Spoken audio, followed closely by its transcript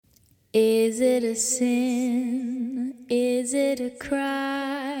Is it a sin? Is it a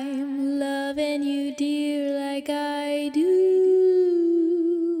crime? Loving you dear like I do.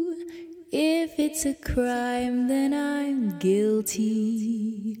 If it's a crime, then I'm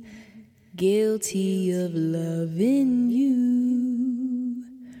guilty. Guilty of loving you.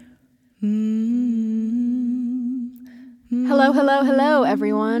 Hello,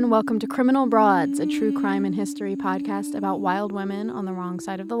 everyone. Welcome to Criminal Broads, a true crime and history podcast about wild women on the wrong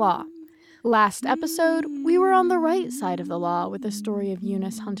side of the law. Last episode, we were on the right side of the law with the story of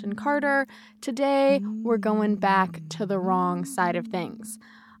Eunice Hunton Carter. Today, we're going back to the wrong side of things.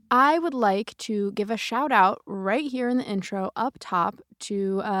 I would like to give a shout out right here in the intro up top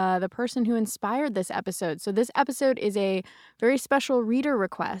to the person who inspired this episode. So this episode is a very special reader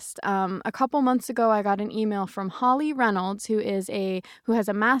request. A couple months ago, I got an email from Holly Reynolds, who has a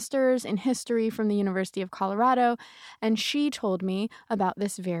master's in history from the University of Colorado, and she told me about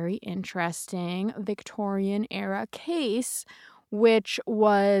this very interesting Victorian era case, which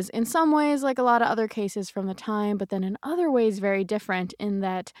was in some ways like a lot of other cases from the time, but then in other ways very different in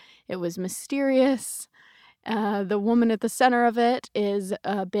that it was mysterious. The woman at the center of it is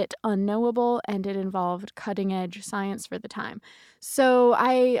a bit unknowable, and it involved cutting-edge science for the time. So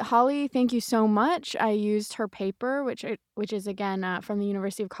Holly, thank you so much. I used her paper, which is, again, from the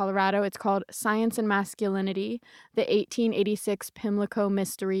University of Colorado. It's called Science and Masculinity, the 1886 Pimlico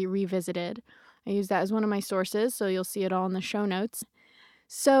Mystery Revisited. I use that as one of my sources, so you'll see it all in the show notes.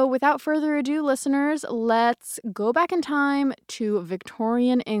 So without further ado, listeners, let's go back in time to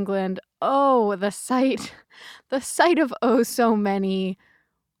Victorian England. Oh, the site of oh so many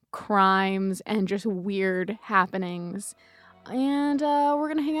crimes and just weird happenings. And we're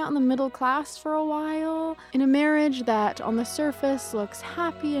going to hang out in the middle class for a while in a marriage that on the surface looks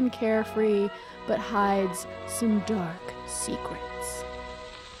happy and carefree, but hides some dark secrets.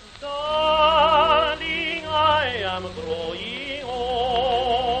 Darling, I am growing old.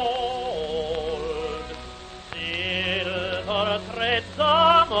 Silver threads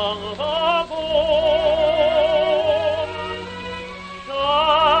among the gold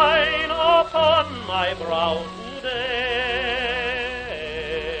shine upon my brow today.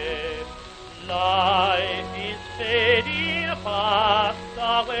 Life is fading fast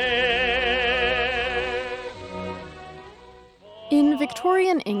away. In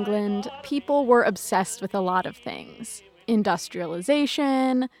Victorian England, people were obsessed with a lot of things.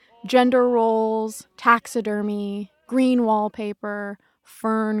 Industrialization, gender roles, taxidermy, green wallpaper,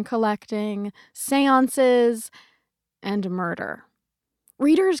 fern collecting, seances, and murder.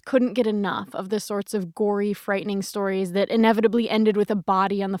 Readers couldn't get enough of the sorts of gory, frightening stories that inevitably ended with a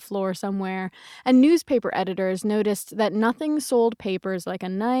body on the floor somewhere, and newspaper editors noticed that nothing sold papers like a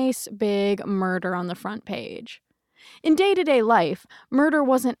nice, big murder on the front page. In day-to-day life, murder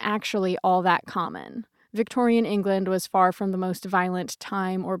wasn't actually all that common. Victorian England was far from the most violent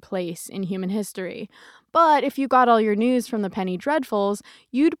time or place in human history. But if you got all your news from the Penny Dreadfuls,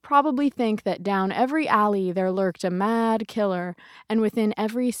 you'd probably think that down every alley there lurked a mad killer, and within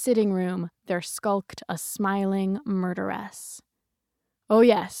every sitting room there skulked a smiling murderess. Oh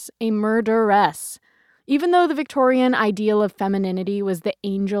yes, a murderess. Even though the Victorian ideal of femininity was the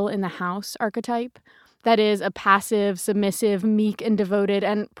angel in the house archetype, that is, a passive, submissive, meek and devoted,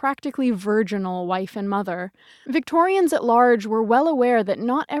 and practically virginal wife and mother, Victorians at large were well aware that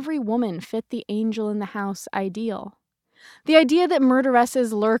not every woman fit the angel in the house ideal. The idea that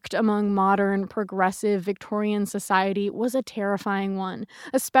murderesses lurked among modern, progressive Victorian society was a terrifying one,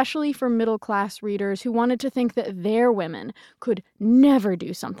 especially for middle-class readers who wanted to think that their women could never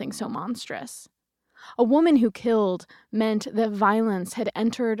do something so monstrous. A woman who killed meant that violence had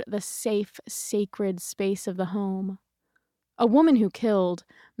entered the safe, sacred space of the home. A woman who killed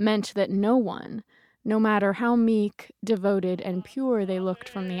meant that no one, no matter how meek, devoted, and pure they looked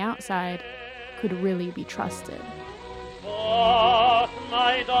from the outside, could really be trusted. But,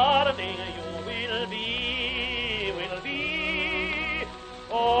 my darling, you will be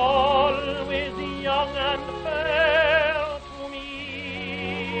always young and fair to me.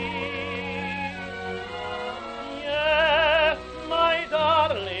 Yes, my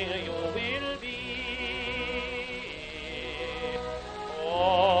darling, you will be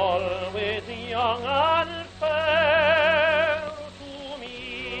always young and fair to me.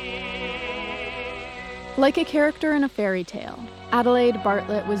 Like a character in a fairy tale, Adelaide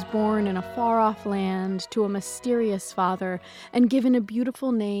Bartlett was born in a far-off land to a mysterious father and given a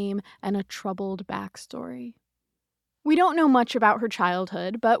beautiful name and a troubled backstory. We don't know much about her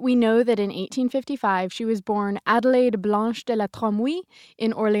childhood, but we know that in 1855 she was born Adelaide Blanche de la Tremouille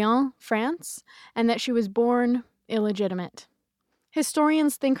in Orléans, France, and that she was born illegitimate.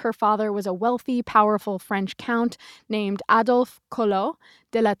 Historians think her father was a wealthy, powerful French count named Adolphe Collot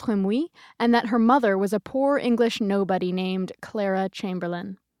de la Trémouille, and that her mother was a poor English nobody named Clara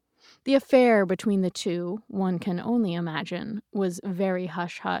Chamberlain. The affair between the two, one can only imagine, was very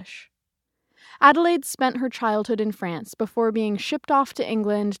hush-hush. Adelaide spent her childhood in France before being shipped off to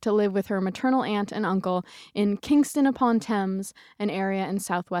England to live with her maternal aunt and uncle in Kingston upon Thames, an area in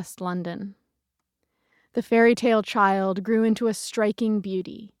southwest London. The fairy tale child grew into a striking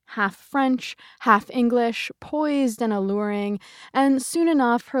beauty, half French, half English, poised and alluring, and soon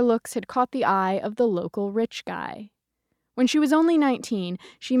enough her looks had caught the eye of the local rich guy. When she was only 19,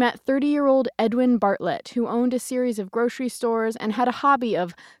 she met 30-year-old Edwin Bartlett, who owned a series of grocery stores and had a hobby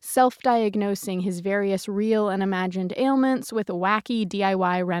of self-diagnosing his various real and imagined ailments with wacky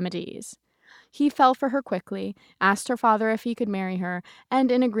DIY remedies. He fell for her quickly, asked her father if he could marry her,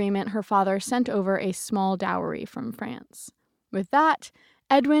 and in agreement her father sent over a small dowry from France. With that,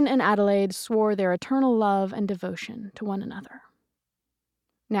 Edwin and Adelaide swore their eternal love and devotion to one another.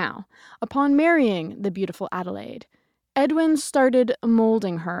 Now, upon marrying the beautiful Adelaide, Edwin started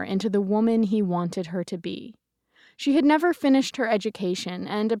molding her into the woman he wanted her to be. She had never finished her education,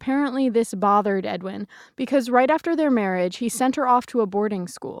 and apparently this bothered Edwin, because right after their marriage, he sent her off to a boarding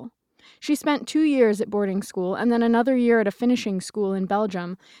school. She spent 2 years at boarding school and then another year at a finishing school in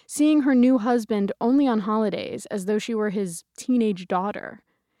Belgium, seeing her new husband only on holidays, as though she were his teenage daughter.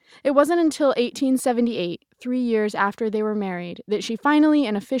 It wasn't until 1878, 3 years after they were married, that she finally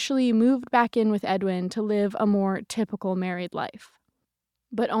and officially moved back in with Edwin to live a more typical married life.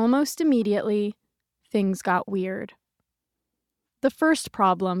 But almost immediately, things got weird. The first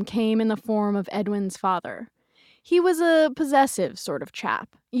problem came in the form of Edwin's father. He was a possessive sort of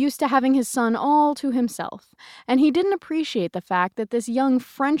chap, used to having his son all to himself, and he didn't appreciate the fact that this young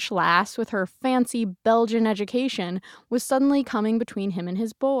French lass with her fancy Belgian education was suddenly coming between him and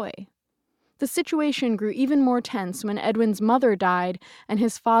his boy. The situation grew even more tense when Edwin's mother died and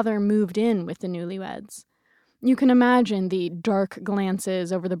his father moved in with the newlyweds. You can imagine the dark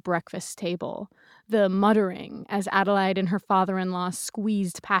glances over the breakfast table, the muttering as Adelaide and her father-in-law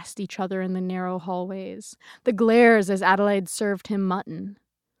squeezed past each other in the narrow hallways, the glares as Adelaide served him mutton.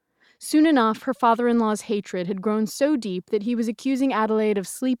 Soon enough, her father-in-law's hatred had grown so deep that he was accusing Adelaide of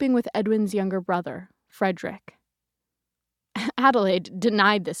sleeping with Edwin's younger brother, Frederick. Adelaide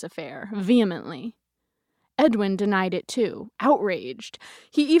denied this affair vehemently. Edwin denied it too, outraged.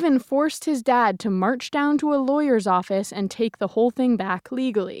 He even forced his dad to march down to a lawyer's office and take the whole thing back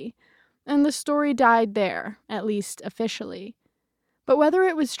legally. And the story died there, at least officially. But whether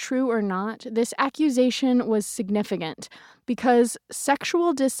it was true or not, this accusation was significant because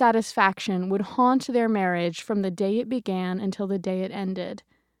sexual dissatisfaction would haunt their marriage from the day it began until the day it ended.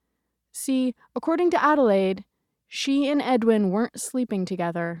 See, according to Adelaide, she and Edwin weren't sleeping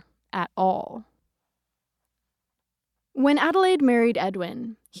together at all. When Adelaide married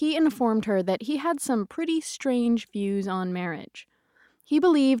Edwin, he informed her that he had some pretty strange views on marriage. He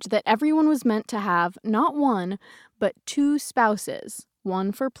believed that everyone was meant to have not one, but 2 spouses,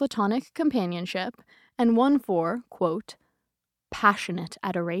 one for platonic companionship and one for, quote, passionate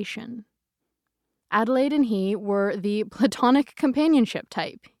adoration. Adelaide and he were the platonic companionship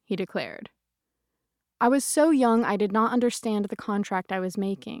type, he declared. I was so young I did not understand the contract I was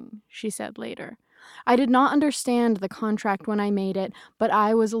making, she said later. I did not understand the contract when I made it, but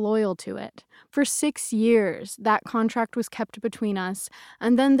I was loyal to it. For 6 years, that contract was kept between us,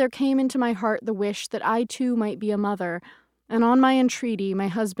 and then there came into my heart the wish that I too might be a mother, and on my entreaty, my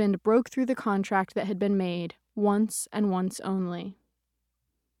husband broke through the contract that had been made, once and once only.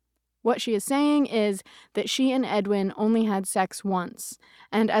 What she is saying is that she and Edwin only had sex once,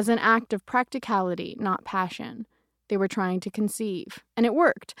 and as an act of practicality, not passion. They were trying to conceive, and it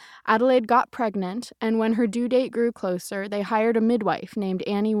worked. Adelaide got pregnant, and when her due date grew closer, they hired a midwife named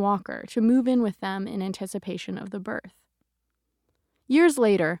Annie Walker to move in with them in anticipation of the birth. Years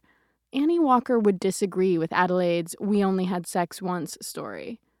later, Annie Walker would disagree with Adelaide's "we only had sex once"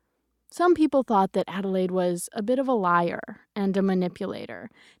 story. Some people thought that Adelaide was a bit of a liar and a manipulator,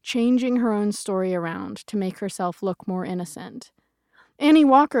 changing her own story around to make herself look more innocent. Annie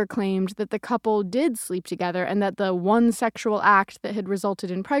Walker claimed that the couple did sleep together and that the one sexual act that had resulted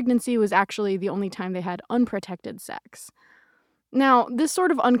in pregnancy was actually the only time they had unprotected sex. Now, this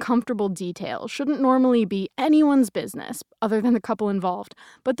sort of uncomfortable detail shouldn't normally be anyone's business other than the couple involved,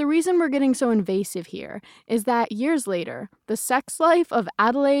 but the reason we're getting so invasive here is that years later, the sex life of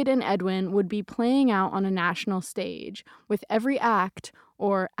Adelaide and Edwin would be playing out on a national stage, with every act,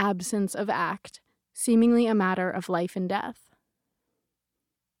 or absence of act, seemingly a matter of life and death.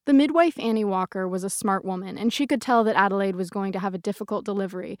 The midwife, Annie Walker, was a smart woman, and she could tell that Adelaide was going to have a difficult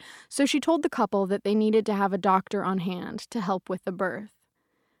delivery, so she told the couple that they needed to have a doctor on hand to help with the birth.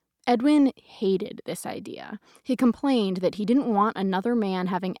 Edwin hated this idea. He complained that he didn't want another man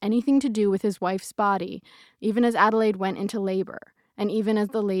having anything to do with his wife's body, even as Adelaide went into labor, and even as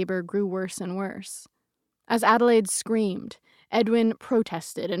the labor grew worse and worse. As Adelaide screamed, Edwin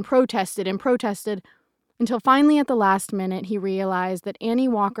protested and protested and protested, until finally at the last minute he realized that Annie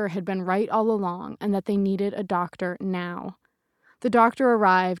Walker had been right all along and that they needed a doctor now. The doctor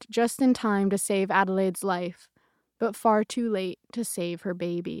arrived just in time to save Adelaide's life, but far too late to save her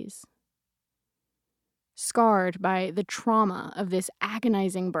baby's. Scarred by the trauma of this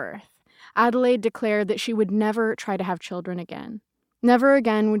agonizing birth, Adelaide declared that she would never try to have children again. Never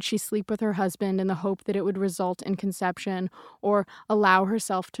again would she sleep with her husband in the hope that it would result in conception or allow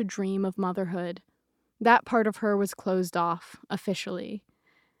herself to dream of motherhood. That part of her was closed off, officially.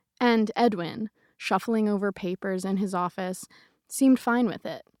 And Edwin, shuffling over papers in his office, seemed fine with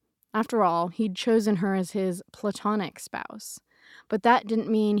it. After all, he'd chosen her as his platonic spouse. But that didn't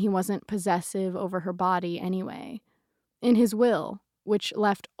mean he wasn't possessive over her body anyway. In his will, which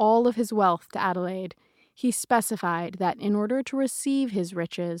left all of his wealth to Adelaide, he specified that in order to receive his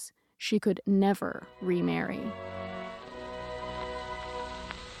riches, she could never remarry.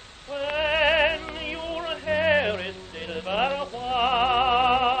 When your hair is silver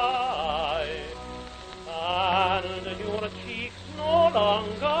white, and your cheeks no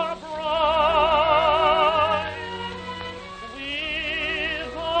longer bright,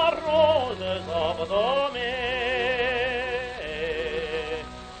 with the roses of the May,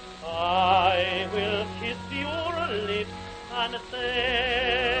 I will kiss your lips and say,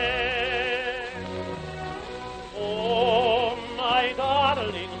 oh, my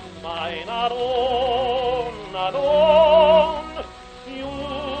darling, mine alone, alone, you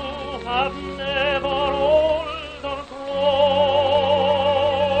have never old or grown.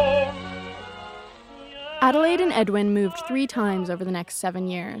 Adelaide and Edwin moved 3 times over the next 7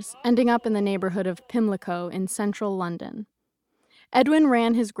 years, ending up in the neighborhood of Pimlico in central London. Edwin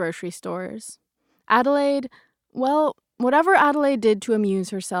ran his grocery stores. Adelaide, well, whatever Adelaide did to amuse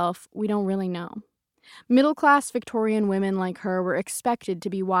herself, we don't really know. Middle-class Victorian women like her were expected to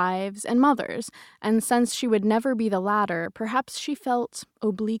be wives and mothers, and since she would never be the latter, perhaps she felt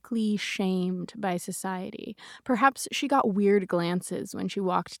obliquely shamed by society. Perhaps she got weird glances when she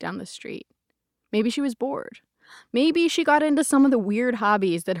walked down the street. Maybe she was bored. Maybe she got into some of the weird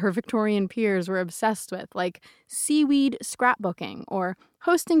hobbies that her Victorian peers were obsessed with, like seaweed scrapbooking, or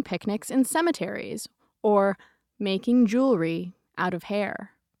hosting picnics in cemeteries, or making jewelry out of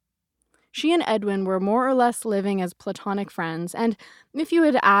hair. She and Edwin were more or less living as platonic friends, and if you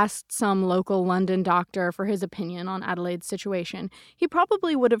had asked some local London doctor for his opinion on Adelaide's situation, he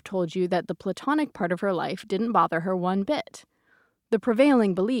probably would have told you that the platonic part of her life didn't bother her one bit. The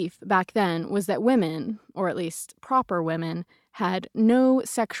prevailing belief back then was that women, or at least proper women, had no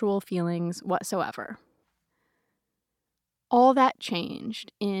sexual feelings whatsoever. All that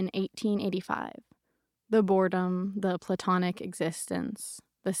changed in 1885. The boredom, the platonic existence,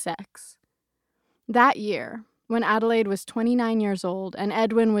 the sex. That year, when Adelaide was 29 years old and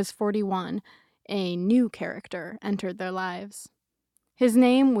Edwin was 41, a new character entered their lives. His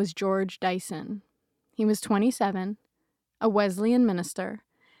name was George Dyson. He was 27, a Wesleyan minister,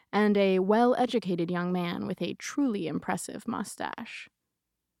 and a well-educated young man with a truly impressive mustache.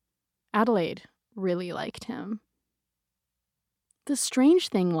 Adelaide really liked him. The strange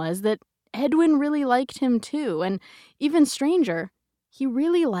thing was that Edwin really liked him too, and even stranger, he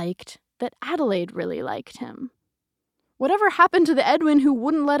really liked that Adelaide really liked him. Whatever happened to the Edwin who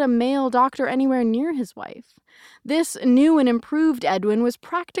wouldn't let a male doctor anywhere near his wife? This new and improved Edwin was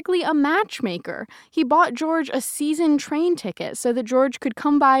practically a matchmaker. He bought George a season train ticket so that George could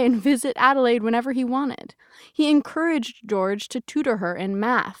come by and visit Adelaide whenever he wanted. He encouraged George to tutor her in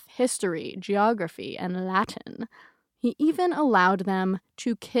math, history, geography, and Latin. He even allowed them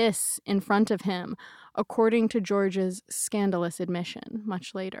to kiss in front of him, according to George's scandalous admission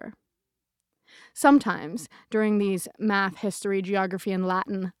much later. Sometimes, during these math, history, geography, and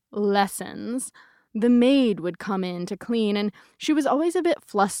Latin lessons, the maid would come in to clean, and she was always a bit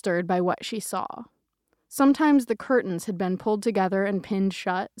flustered by what she saw. Sometimes the curtains had been pulled together and pinned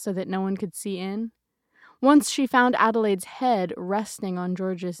shut so that no one could see in. Once she found Adelaide's head resting on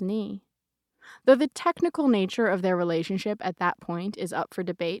George's knee. Though the technical nature of their relationship at that point is up for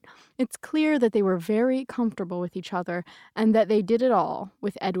debate, it's clear that they were very comfortable with each other and that they did it all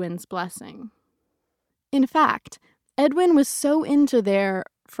with Edwin's blessing. In fact, Edwin was so into their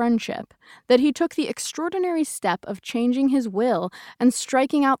friendship that he took the extraordinary step of changing his will and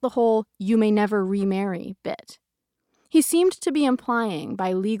striking out the whole "you may never remarry" bit. He seemed to be implying,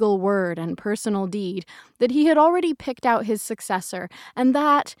 by legal word and personal deed, that he had already picked out his successor, and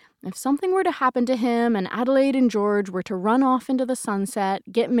that, if something were to happen to him and Adelaide and George were to run off into the sunset,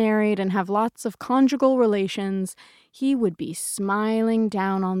 get married, and have lots of conjugal relations, he would be smiling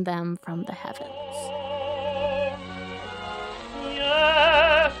down on them from the heavens.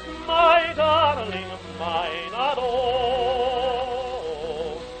 Yes, my darling, mine adore,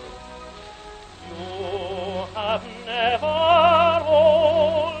 you have never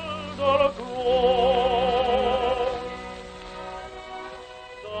old or grown.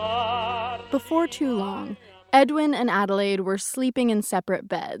 Before too long, Edwin and Adelaide were sleeping in separate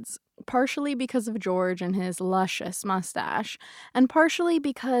beds, partially because of George and his luscious mustache, and partially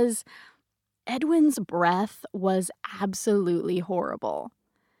because Edwin's breath was absolutely horrible.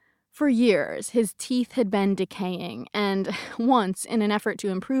 For years, his teeth had been decaying, and once, in an effort to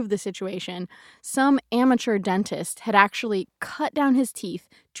improve the situation, some amateur dentist had actually cut down his teeth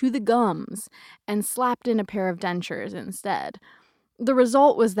to the gums and slapped in a pair of dentures instead. The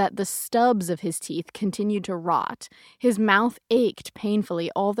result was that the stubs of his teeth continued to rot, his mouth ached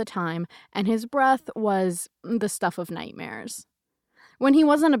painfully all the time, and his breath was the stuff of nightmares. When he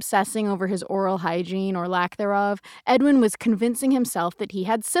wasn't obsessing over his oral hygiene or lack thereof, Edwin was convincing himself that he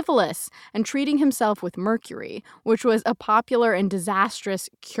had syphilis and treating himself with mercury, which was a popular and disastrous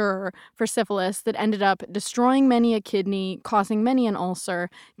cure for syphilis that ended up destroying many a kidney, causing many an ulcer,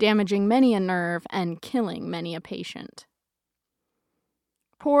 damaging many a nerve, and killing many a patient.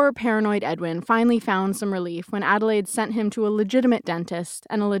 Poor, paranoid Edwin finally found some relief when Adelaide sent him to a legitimate dentist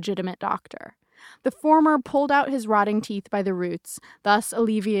and a legitimate doctor. The former pulled out his rotting teeth by the roots, thus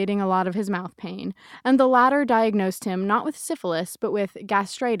alleviating a lot of his mouth pain, and the latter diagnosed him not with syphilis, but with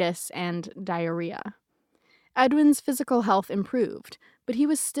gastritis and diarrhea. Edwin's physical health improved, but he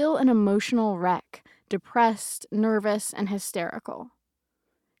was still an emotional wreck, depressed, nervous, and hysterical.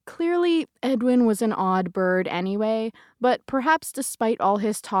 Clearly, Edwin was an odd bird anyway, but perhaps despite all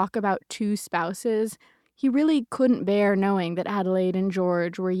his talk about two spouses, he really couldn't bear knowing that Adelaide and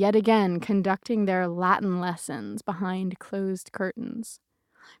George were yet again conducting their Latin lessons behind closed curtains.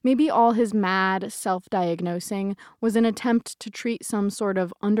 Maybe all his mad self-diagnosing was an attempt to treat some sort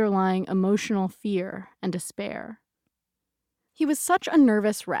of underlying emotional fear and despair. He was such a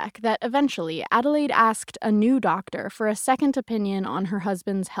nervous wreck that eventually Adelaide asked a new doctor for a second opinion on her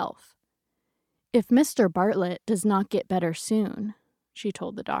husband's health. "If Mr. Bartlett does not get better soon," she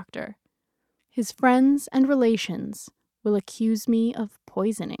told the doctor, "his friends and relations will accuse me of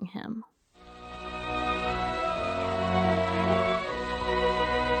poisoning him."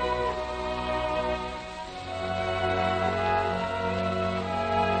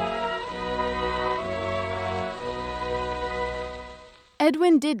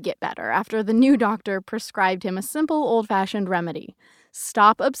 Edwin did get better after the new doctor prescribed him a simple old-fashioned remedy: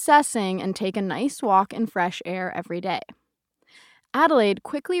 stop obsessing and take a nice walk in fresh air every day. Adelaide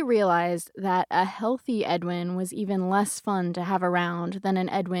quickly realized that a healthy Edwin was even less fun to have around than an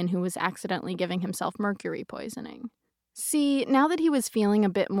Edwin who was accidentally giving himself mercury poisoning. See, now that he was feeling a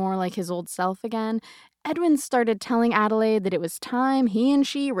bit more like his old self again, Edwin started telling Adelaide that it was time he and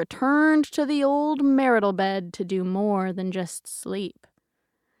she returned to the old marital bed to do more than just sleep.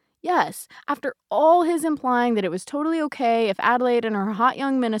 Yes, after all his implying that it was totally okay if Adelaide and her hot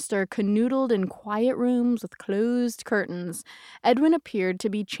young minister canoodled in quiet rooms with closed curtains, Edwin appeared to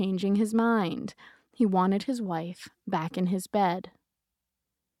be changing his mind. He wanted his wife back in his bed.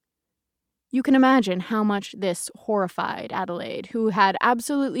 You can imagine how much this horrified Adelaide, who had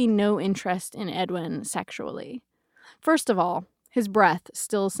absolutely no interest in Edwin sexually. First of all, his breath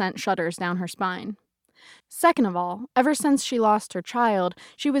still sent shudders down her spine. Second of all, ever since she lost her child,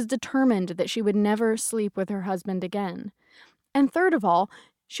 she was determined that she would never sleep with her husband again. And third of all,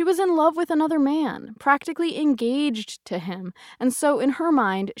 she was in love with another man, practically engaged to him, and so in her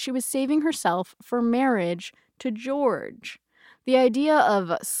mind, she was saving herself for marriage to George. The idea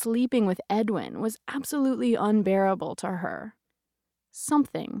of sleeping with Edwin was absolutely unbearable to her.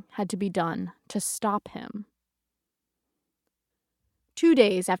 Something had to be done to stop him. 2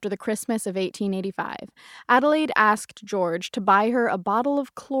 days after the Christmas of 1885, Adelaide asked George to buy her a bottle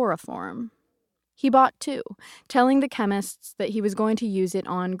of chloroform. He bought 2, telling the chemists that he was going to use it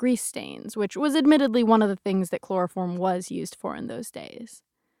on grease stains, which was admittedly one of the things that chloroform was used for in those days.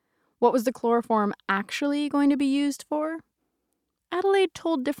 What was the chloroform actually going to be used for? Adelaide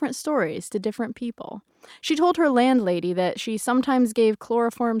told different stories to different people. She told her landlady that she sometimes gave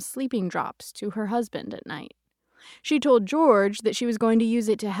chloroform sleeping drops to her husband at night. She told George that she was going to use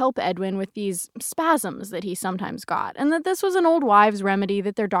it to help Edwin with these spasms that he sometimes got, and that this was an old wives' remedy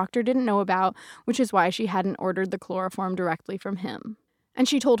that their doctor didn't know about, which is why she hadn't ordered the chloroform directly from him. And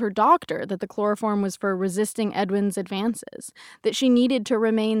she told her doctor that the chloroform was for resisting Edwin's advances, that she needed to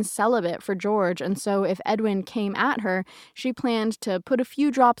remain celibate for George, and so if Edwin came at her, she planned to put a few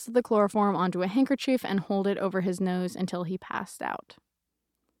drops of the chloroform onto a handkerchief and hold it over his nose until he passed out.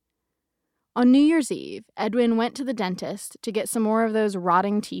 On New Year's Eve, Edwin went to the dentist to get some more of those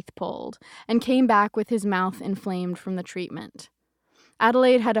rotting teeth pulled, and came back with his mouth inflamed from the treatment.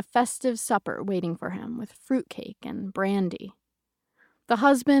 Adelaide had a festive supper waiting for him with fruitcake and brandy. The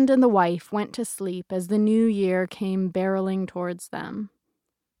husband and the wife went to sleep as the new year came barreling towards them.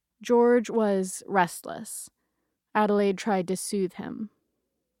 George was restless. Adelaide tried to soothe him.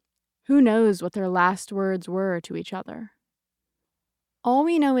 Who knows what their last words were to each other? All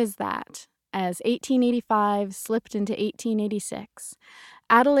we know is that, as 1885 slipped into 1886,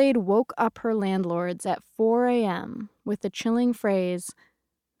 Adelaide woke up her landlords at 4 a.m. with the chilling phrase,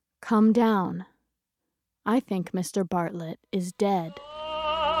 "Come down. I think Mr. Bartlett is dead."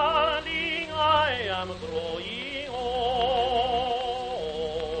 Darling, I am growing old.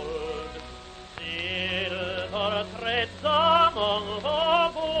 Silver threads among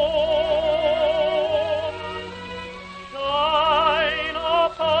the gold shine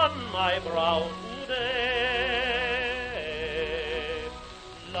upon my brow today.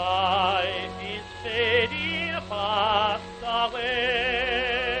 Life is fading fast away.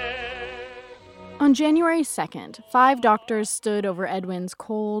 On January 2nd, 5 doctors stood over Edwin's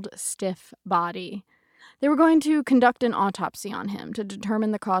cold, stiff body. They were going to conduct an autopsy on him to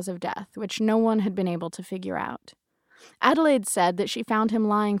determine the cause of death, which no one had been able to figure out. Adelaide said that she found him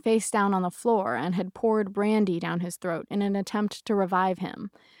lying face down on the floor and had poured brandy down his throat in an attempt to revive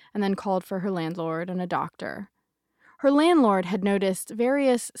him, and then called for her landlord and a doctor. Her landlord had noticed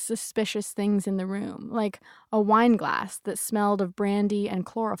various suspicious things in the room, like a wine glass that smelled of brandy and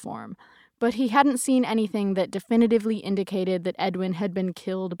chloroform, but he hadn't seen anything that definitively indicated that Edwin had been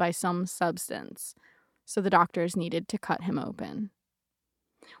killed by some substance, so the doctors needed to cut him open.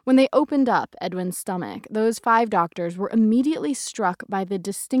 When they opened up Edwin's stomach, those 5 doctors were immediately struck by the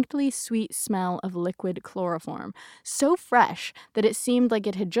distinctly sweet smell of liquid chloroform, so fresh that it seemed like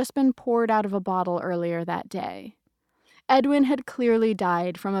it had just been poured out of a bottle earlier that day. Edwin had clearly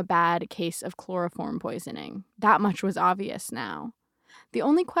died from a bad case of chloroform poisoning. That much was obvious now. The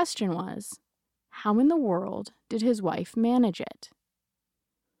only question was, how in the world did his wife manage it?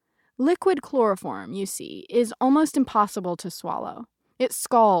 Liquid chloroform, you see, is almost impossible to swallow. It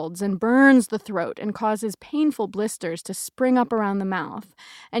scalds and burns the throat and causes painful blisters to spring up around the mouth,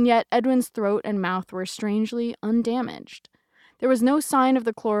 and yet Edwin's throat and mouth were strangely undamaged. There was no sign of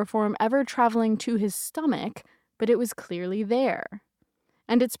the chloroform ever traveling to his stomach, but it was clearly there.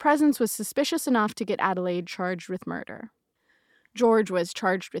 And its presence was suspicious enough to get Adelaide charged with murder. George was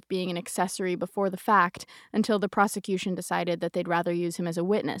charged with being an accessory before the fact until the prosecution decided that they'd rather use him as a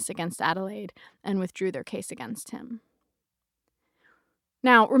witness against Adelaide and withdrew their case against him.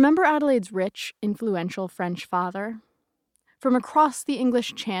 Now, remember Adelaide's rich, influential French father? From across the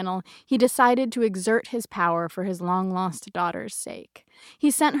English Channel, he decided to exert his power for his long-lost daughter's sake. He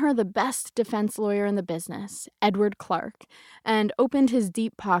sent her the best defense lawyer in the business, Edward Clark, and opened his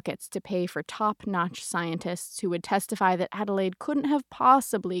deep pockets to pay for top-notch scientists who would testify that Adelaide couldn't have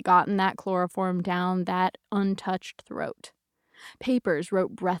possibly gotten that chloroform down that untouched throat. Papers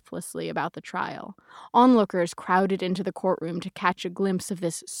wrote breathlessly about the trial. Onlookers crowded into the courtroom to catch a glimpse of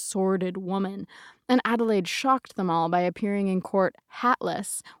this sordid woman, and Adelaide shocked them all by appearing in court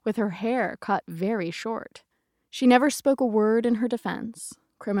hatless, with her hair cut very short. She never spoke a word in her defense.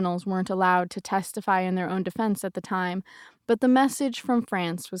 Criminals weren't allowed to testify in their own defense at the time, but the message from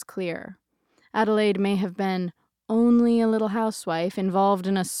France was clear. Adelaide may have been only a little housewife involved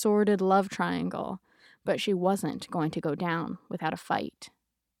in a sordid love triangle, but she wasn't going to go down without a fight.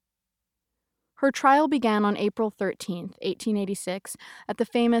 Her trial began on April 13th, 1886, at the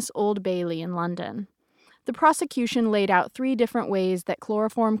famous Old Bailey in London. The prosecution laid out 3 different ways that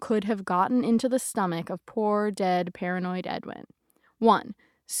chloroform could have gotten into the stomach of poor, dead, paranoid Edwin. 1.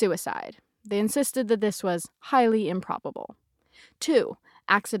 Suicide. They insisted that this was highly improbable. 2.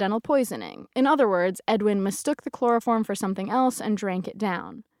 Accidental poisoning. In other words, Edwin mistook the chloroform for something else and drank it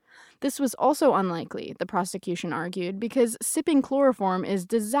down. This was also unlikely, the prosecution argued, because sipping chloroform is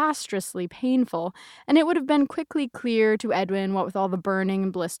disastrously painful, and it would have been quickly clear to Edwin, what with all the burning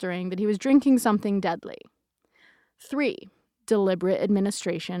and blistering, that he was drinking something deadly. 3. Deliberate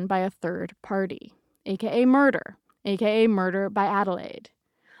administration by a third party, aka murder by Adelaide.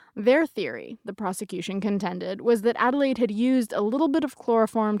 Their theory, the prosecution contended, was that Adelaide had used a little bit of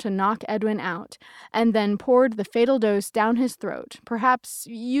chloroform to knock Edwin out, and then poured the fatal dose down his throat, perhaps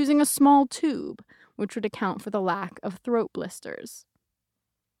using a small tube, which would account for the lack of throat blisters.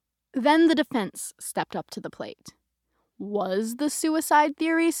 Then the defense stepped up to the plate. Was the suicide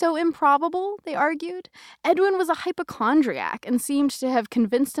theory so improbable, they argued? Edwin was a hypochondriac and seemed to have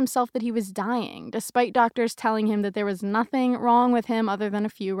convinced himself that he was dying, despite doctors telling him that there was nothing wrong with him other than a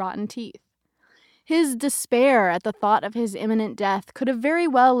few rotten teeth. His despair at the thought of his imminent death could have very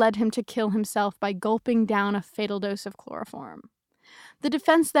well led him to kill himself by gulping down a fatal dose of chloroform. The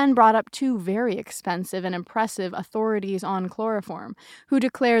defense then brought up two very expensive and impressive authorities on chloroform, who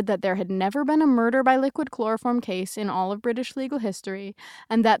declared that there had never been a murder by liquid chloroform case in all of British legal history,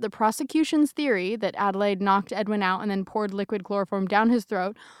 and that the prosecution's theory that Adelaide knocked Edwin out and then poured liquid chloroform down his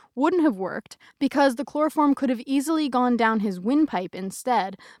throat wouldn't have worked because the chloroform could have easily gone down his windpipe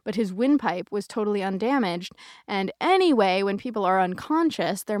instead, but his windpipe was totally undamaged, and anyway, when people are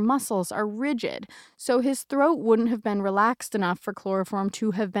unconscious, their muscles are rigid, so his throat wouldn't have been relaxed enough for chloroform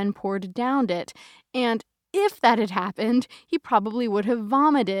to have been poured down it, and if that had happened, he probably would have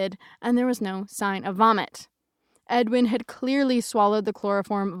vomited, and there was no sign of vomit. Edwin had clearly swallowed the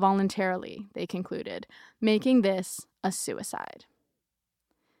chloroform voluntarily, they concluded, making this a suicide.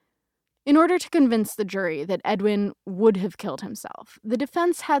 In order to convince the jury that Edwin would have killed himself, the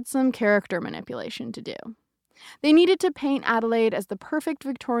defense had some character manipulation to do. They needed to paint Adelaide as the perfect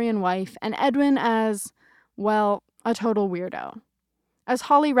Victorian wife and Edwin as, well, a total weirdo. As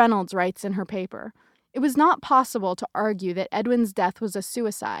Holly Reynolds writes in her paper, it was not possible to argue that Edwin's death was a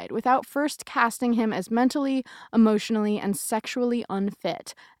suicide without first casting him as mentally, emotionally, and sexually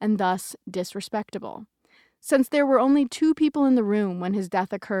unfit, and thus disrespectable. Since there were only two people in the room when his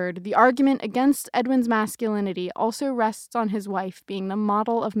death occurred, the argument against Edwin's masculinity also rests on his wife being the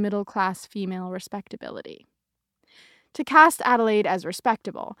model of middle-class female respectability. To cast Adelaide as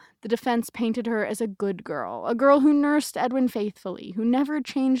respectable, the defense painted her as a good girl, a girl who nursed Edwin faithfully, who never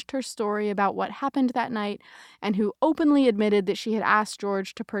changed her story about what happened that night, and who openly admitted that she had asked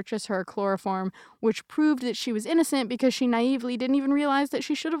George to purchase her chloroform, which proved that she was innocent because she naively didn't even realize that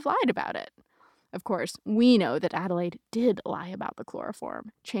she should have lied about it. Of course, we know that Adelaide did lie about the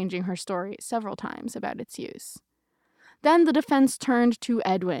chloroform, changing her story several times about its use. Then the defense turned to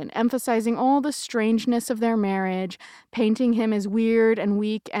Edwin, emphasizing all the strangeness of their marriage, painting him as weird and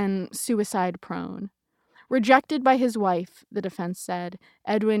weak and suicide-prone. Rejected by his wife, the defense said,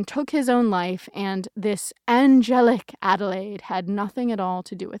 Edwin took his own life, and this angelic Adelaide had nothing at all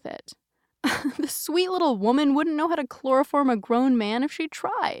to do with it. The sweet little woman wouldn't know how to chloroform a grown man if she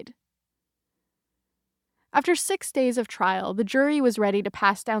tried. After 6 days of trial, the jury was ready to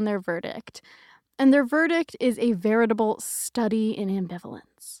pass down their verdict, and their verdict is a veritable study in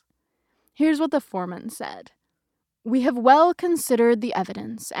ambivalence. Here's what the foreman said. We have well considered the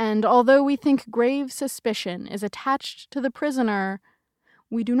evidence, and although we think grave suspicion is attached to the prisoner,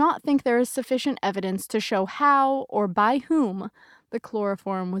 we do not think there is sufficient evidence to show how or by whom the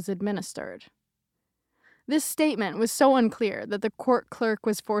chloroform was administered. This statement was so unclear that the court clerk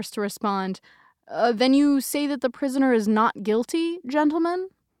was forced to respond, Then you say that the prisoner is not guilty, gentlemen?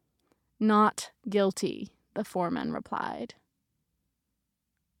 Not guilty, the foreman replied.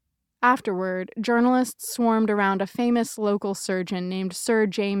 Afterward, journalists swarmed around a famous local surgeon named Sir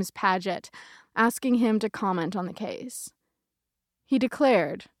James Paget, asking him to comment on the case. He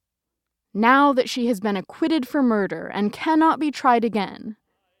declared, Now that she has been acquitted for murder and cannot be tried again,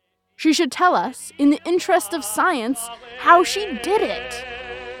 she should tell us, in the interest of science, how she did it.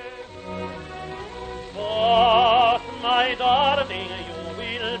 But my darling, you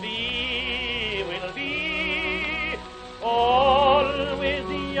will be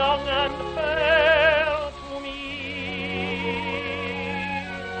always young and fair to me.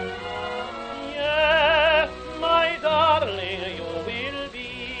 Yes, my darling, you will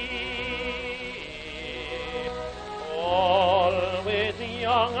be always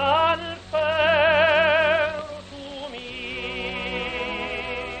young and fair to me.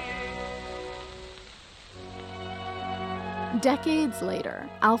 Decades later,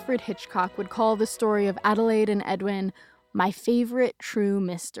 Alfred Hitchcock would call the story of Adelaide and Edwin my favorite true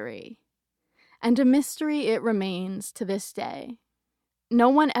mystery. And a mystery it remains to this day. No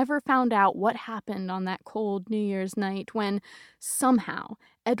one ever found out what happened on that cold New Year's night when, somehow,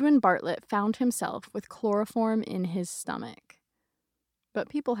 Edwin Bartlett found himself with chloroform in his stomach. But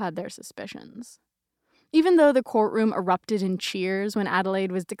people had their suspicions. Even though the courtroom erupted in cheers when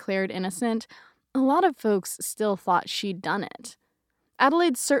Adelaide was declared innocent, a lot of folks still thought she'd done it.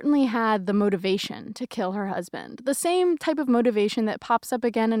 Adelaide certainly had the motivation to kill her husband, the same type of motivation that pops up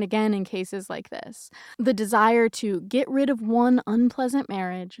again and again in cases like this. The desire to get rid of one unpleasant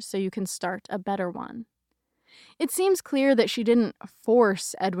marriage so you can start a better one. It seems clear that she didn't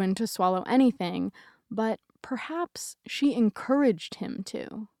force Edwin to swallow anything, but perhaps she encouraged him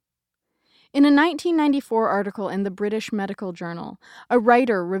to. In a 1994 article in the British Medical Journal, a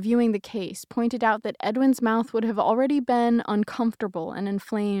writer reviewing the case pointed out that Edwin's mouth would have already been uncomfortable and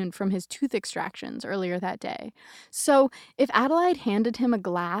inflamed from his tooth extractions earlier that day. So, if Adelaide handed him a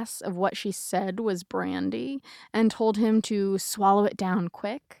glass of what she said was brandy and told him to swallow it down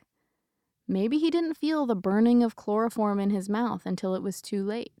quick, maybe he didn't feel the burning of chloroform in his mouth until it was too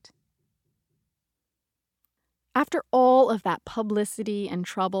late. After all of that publicity and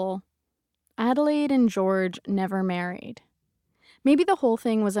trouble, Adelaide and George never married. Maybe the whole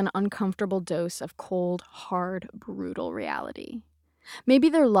thing was an uncomfortable dose of cold, hard, brutal reality. Maybe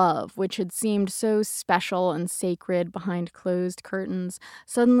their love, which had seemed so special and sacred behind closed curtains,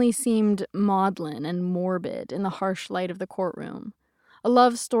 suddenly seemed maudlin and morbid in the harsh light of the courtroom. A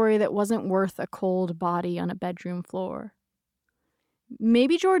love story that wasn't worth a cold body on a bedroom floor.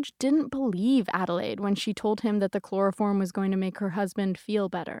 Maybe George didn't believe Adelaide when she told him that the chloroform was going to make her husband feel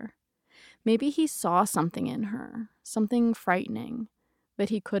better. Maybe he saw something in her, something frightening, that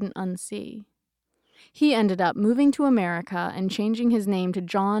he couldn't unsee. He ended up moving to America and changing his name to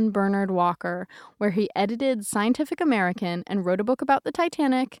John Bernard Walker, where he edited Scientific American and wrote a book about the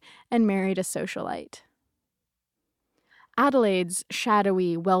Titanic and married a socialite. Adelaide's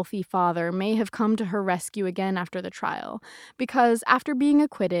shadowy, wealthy father may have come to her rescue again after the trial, because after being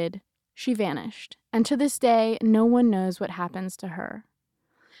acquitted, she vanished, and to this day, no one knows what happens to her.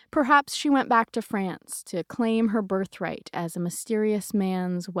 Perhaps she went back to France to claim her birthright as a mysterious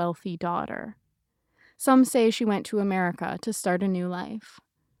man's wealthy daughter. Some say she went to America to start a new life.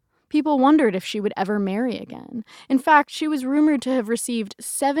 People wondered if she would ever marry again. In fact, she was rumored to have received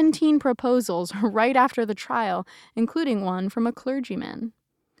 17 proposals right after the trial, including one from a clergyman.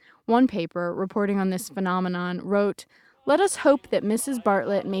 One paper reporting on this phenomenon wrote, "Let us hope that Mrs.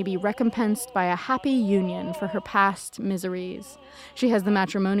 Bartlett may be recompensed by a happy union for her past miseries. She has the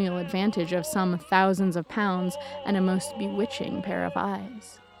matrimonial advantage of some thousands of pounds and a most bewitching pair of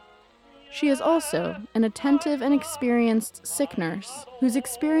eyes. She is also an attentive and experienced sick nurse whose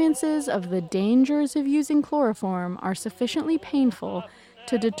experiences of the dangers of using chloroform are sufficiently painful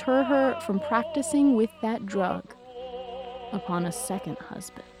to deter her from practicing with that drug upon a second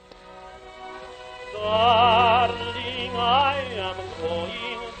husband." Darling, I am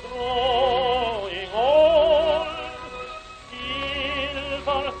growing old.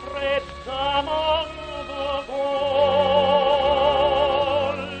 Silver threads among the gold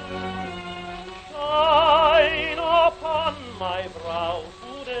shine upon my brow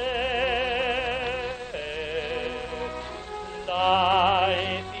today.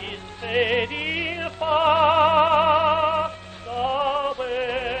 Life is fading fast away.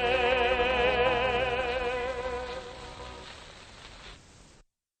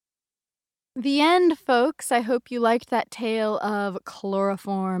 The end, folks. I hope you liked that tale of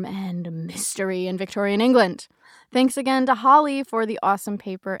chloroform and mystery in Victorian England. Thanks again to Holly for the awesome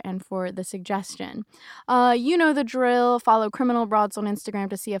paper and for the suggestion. You know the drill. Follow Criminal Broads on Instagram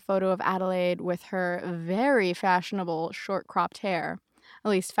to see a photo of Adelaide with her very fashionable short-cropped hair,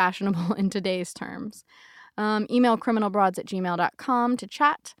 at least fashionable in today's terms. Email criminalbroads@gmail.com to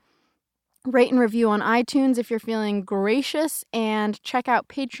chat. Rate and review on iTunes if you're feeling gracious, and check out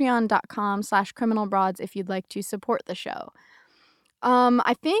patreon.com/criminalbroads if you'd like to support the show.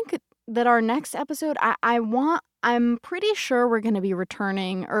 I think that our next episode, I'm pretty sure we're going to be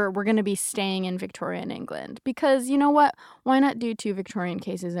returning, or we're going to be staying in Victorian England, because you know what? Why not do 2 Victorian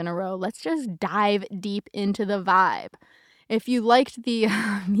cases in a row? Let's just dive deep into the vibe. If you liked the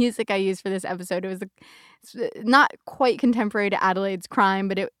music I used for this episode, it's not quite contemporary to Adelaide's crime,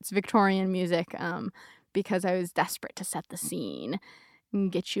 but it's Victorian music because I was desperate to set the scene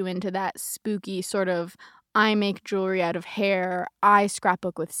and get you into that spooky sort of I make jewelry out of hair, I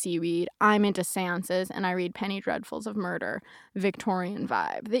scrapbook with seaweed, I'm into seances, and I read penny dreadfuls of murder Victorian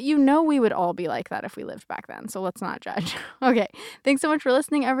vibe. That you know we would all be like that if we lived back then, so let's not judge. Okay, thanks so much for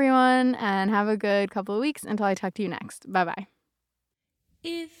listening, everyone, and have a good couple of weeks until I talk to you next. Bye-bye.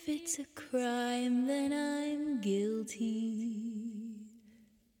 If it's a crime, then I'm guilty.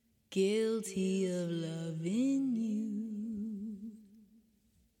 Guilty of loving you.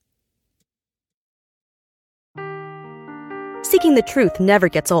 Seeking the truth never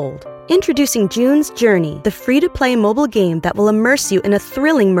gets old. Introducing June's Journey, the free-to-play mobile game that will immerse you in a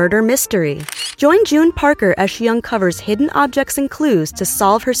thrilling murder mystery. Join June Parker as she uncovers hidden objects and clues to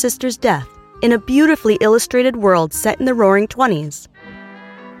solve her sister's death in a beautifully illustrated world set in the Roaring '20s.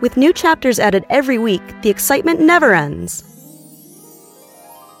 With new chapters added every week, the excitement never ends.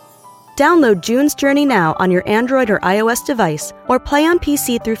 Download June's Journey now on your Android or iOS device, or play on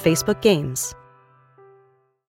PC through Facebook Games.